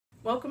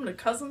Welcome to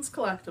Cousins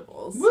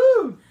Collectibles.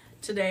 Woo!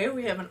 Today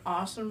we have an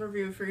awesome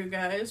review for you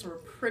guys. We're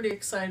pretty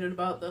excited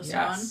about this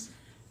one.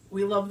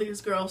 We love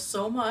these girls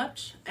so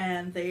much,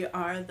 and they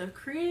are the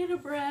Creative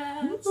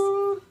Bratz.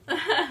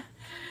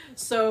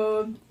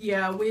 So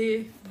yeah,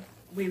 we've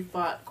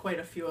bought quite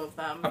a few of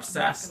them.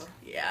 Obsessed.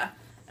 Yeah,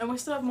 and we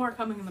still have more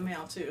coming in the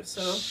mail too.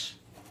 So shh.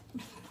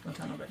 Don't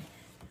tell nobody.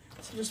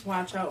 So just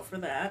watch out for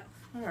that.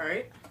 All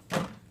right,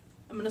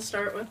 I'm gonna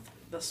start with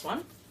this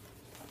one.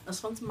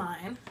 This one's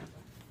mine.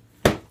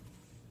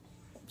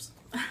 Oops.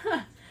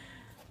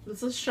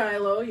 This is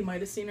Shiloh. You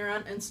might have seen her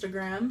on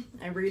Instagram.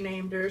 I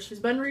renamed her. She's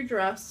been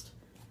redressed.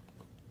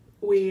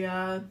 We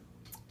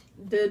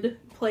did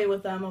play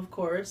with them, of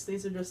course.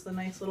 These are just the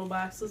nice little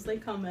boxes they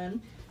come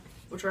in,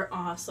 which are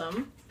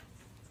awesome.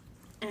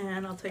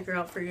 And I'll take her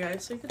out for you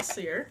guys so you can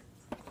see her.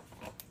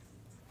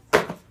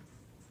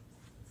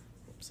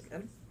 Oops,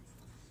 again.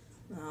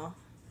 I'll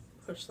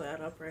push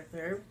that up right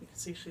there. You can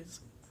see she's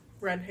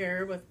red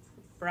hair with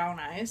brown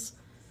eyes.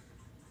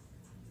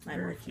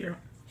 Very cute.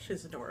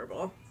 She's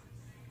adorable.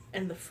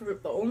 And the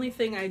only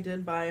thing I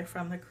did buy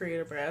from the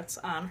Creative Bratz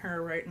on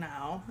her right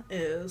now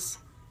is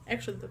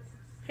actually the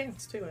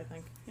pants too, I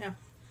think. Yeah.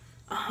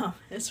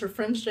 It's her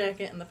fringe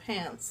jacket and the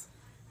pants.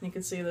 And you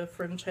can see the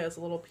fringe has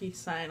a little peace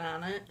sign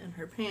on it, and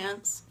her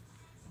pants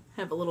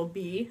have a little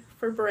B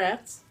for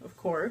Bratz, of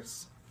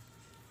course.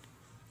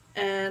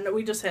 And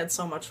we just had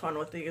so much fun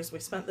with these. We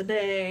spent the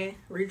day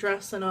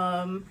redressing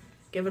them,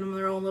 giving them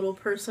their own little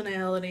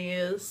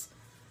personalities.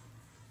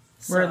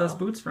 Where are those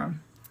boots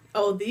from?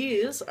 Oh,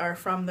 these are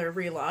from their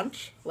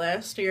relaunch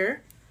last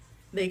year.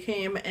 They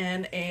came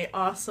in a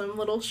awesome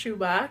little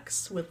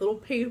shoebox with little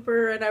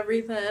paper and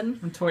everything.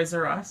 From Toys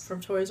R Us?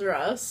 From Toys R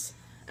Us.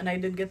 And I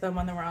did get them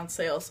when they were on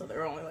sale, so they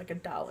were only like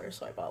 $1,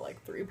 so I bought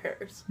like 3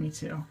 pairs. Me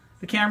too.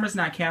 The camera's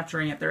not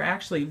capturing it. They're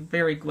actually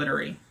very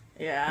glittery.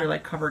 Yeah. They're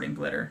like covered in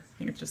glitter. I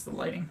think it's just the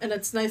lighting. And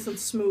it's nice and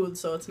smooth,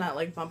 so it's not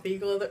like bumpy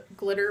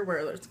glitter where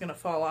it's going to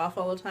fall off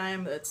all the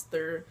time.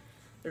 They're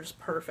just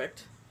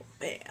perfect.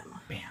 Bam.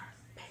 Bam.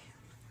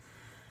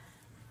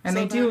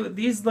 And so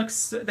these look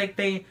like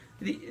they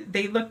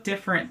look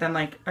different than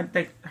like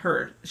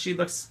her. She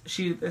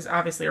is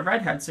obviously a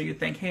redhead, so you'd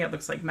think, hey, it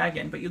looks like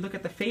Megan. But you look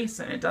at the face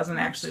and it doesn't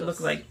actually look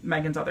like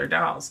Megan's other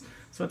dolls.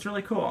 So it's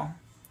really cool.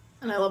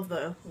 And I love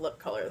the lip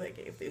color they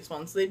gave these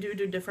ones. They do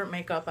different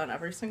makeup on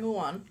every single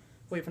one,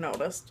 we've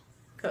noticed.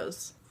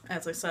 Because,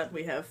 as I said,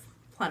 we have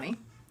plenty.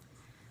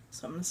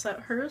 So I'm going to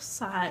set her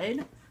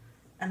aside.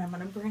 And I'm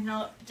going to bring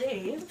out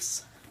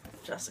Dave's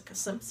Jessica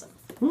Simpson.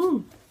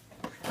 Woo!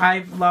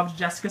 I've loved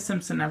Jessica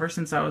Simpson ever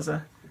since I was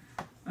a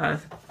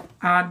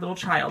odd little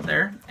child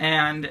there,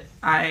 and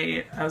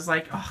I was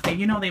like, oh, they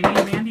made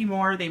Mandy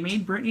Moore, they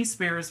made Britney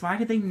Spears. Why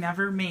did they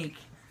never make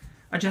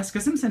a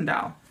Jessica Simpson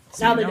doll?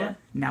 So now they did.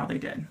 Now they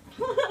did.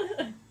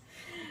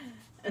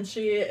 And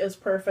she is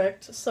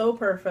perfect, so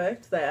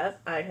perfect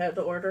that I had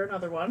to order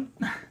another one.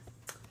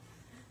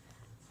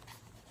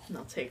 And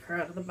I'll take her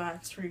out of the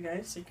box for you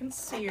guys so you can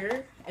see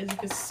her. As you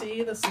can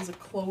see, this is a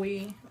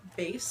Chloe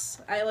base,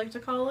 I like to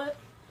call it,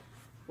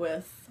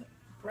 with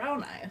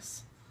brown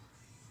eyes,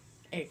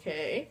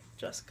 aka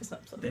Jessica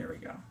Simpson. There we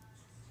go.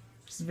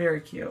 She's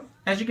very cute.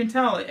 As you can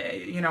tell,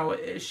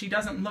 she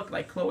doesn't look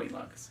like Chloe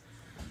looks.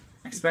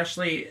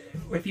 Especially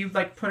if you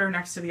like put her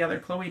next to the other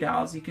Chloe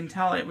dolls, you can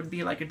tell it would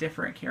be like a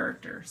different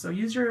character. So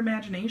use your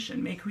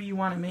imagination. Make who you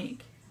want to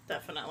make.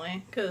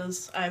 Definitely.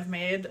 Because I've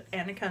made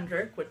Anna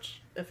Kendrick, which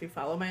if you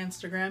follow my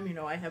Instagram, you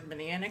know I have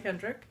mini Anna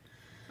Kendrick.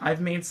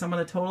 I've made some of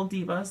the total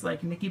divas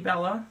like Nikki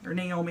Bella or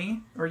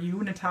Naomi or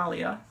you,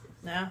 Natalia.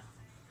 Yeah.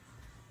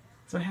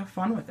 So have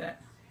fun with it.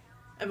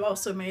 I've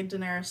also made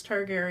Daenerys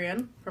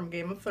Targaryen from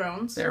Game of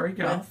Thrones. There we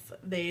go.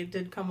 They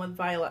did come with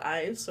violet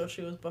eyes, so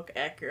she was book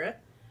accurate,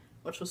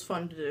 which was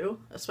fun to do,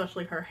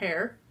 especially her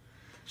hair.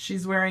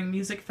 She's wearing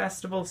Music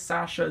Festival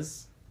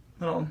Sasha's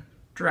little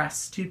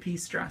dress,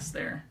 2-piece dress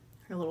there.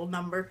 Her little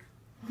number.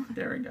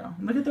 There we go.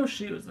 Look at those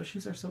shoes. Those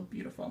shoes are so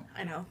beautiful.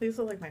 I know. These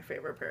are like my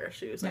favorite pair of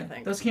shoes, I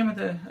think. Those came with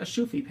a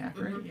shoofy pack,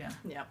 right? Mm-hmm. Yeah.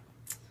 Yep.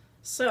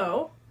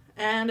 So,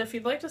 and if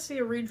you'd like to see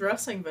a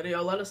redressing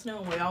video, let us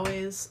know. We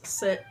always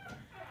sit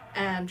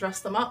and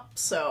dress them up.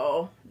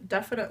 So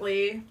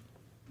definitely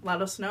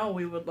let us know.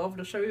 We would love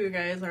to show you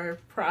guys our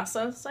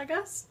process, I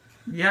guess.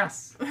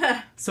 Yes.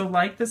 So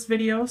like this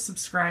video,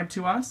 subscribe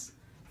to us.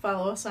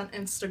 Follow us on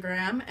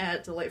Instagram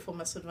at Delightful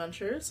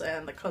Misadventures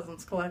and the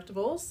Cousins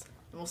Collectibles.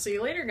 And we'll see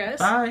you later, guys.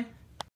 Bye.